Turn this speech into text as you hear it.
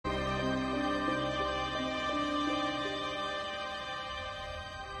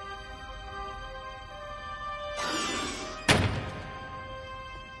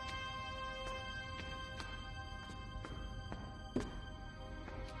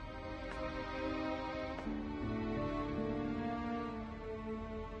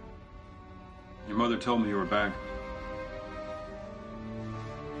mother told me you were back.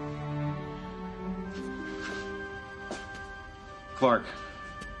 Clark,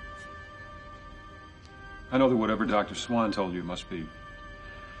 I know that whatever Dr. Swan told you must be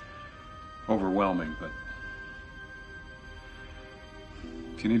overwhelming, but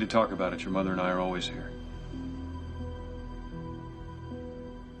if you need to talk about it, your mother and I are always here.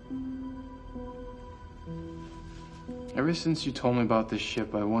 Ever since you told me about this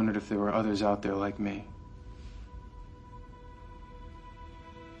ship, I wondered if there were others out there like me.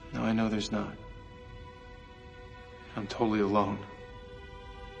 Now I know there's not. I'm totally alone.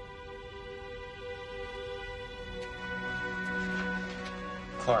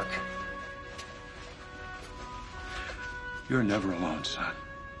 Clark, you're never alone, son.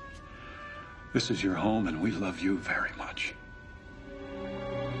 This is your home, and we love you very much.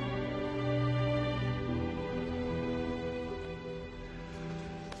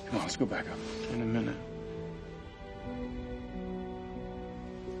 Come on, let's go back up. In a minute.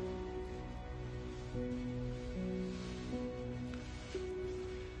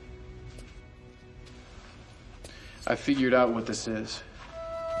 I figured out what this is.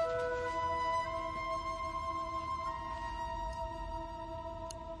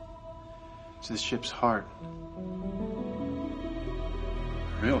 It's the ship's heart.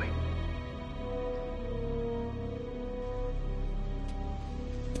 Really?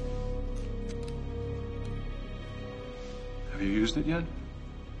 Have you used it yet?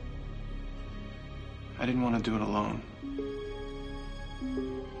 I didn't want to do it alone.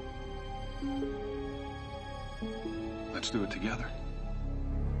 Let's do it together.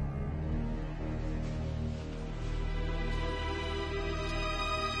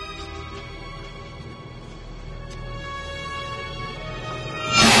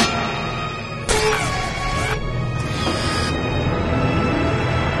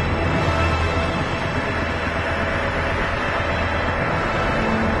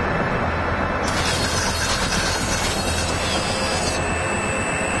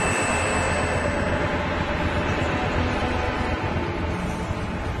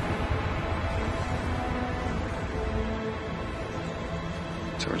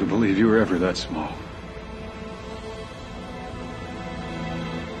 It's hard to believe you were ever that small.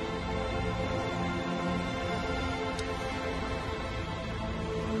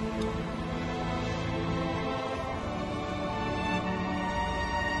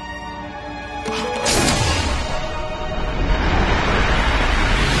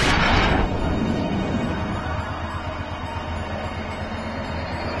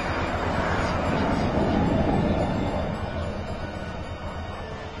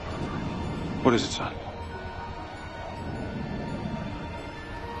 What is it, son?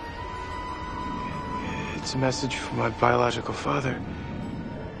 It's a message from my biological father.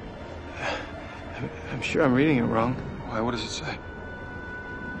 I'm sure I'm reading it wrong. Why? What does it say?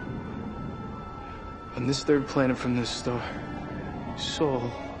 On this third planet from this star, Sol,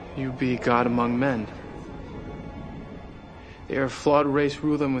 you be God among men. They are a flawed race,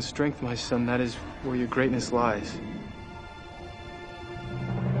 rule them with strength, my son. That is where your greatness lies.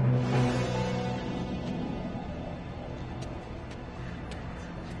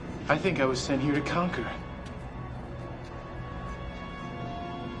 I think I was sent here to conquer.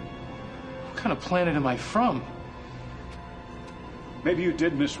 What kind of planet am I from? Maybe you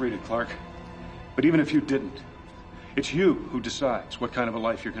did misread it, Clark. But even if you didn't, it's you who decides what kind of a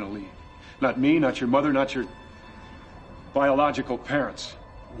life you're going to lead. Not me, not your mother, not your biological parents.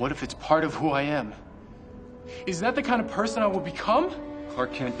 What if it's part of who I am? Is that the kind of person I will become?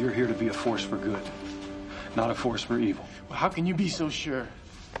 Clark Kent, you're here to be a force for good, not a force for evil. Well, how can you be so sure?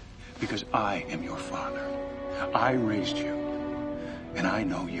 Because I am your father. I raised you, and I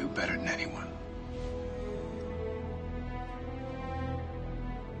know you better than anyone.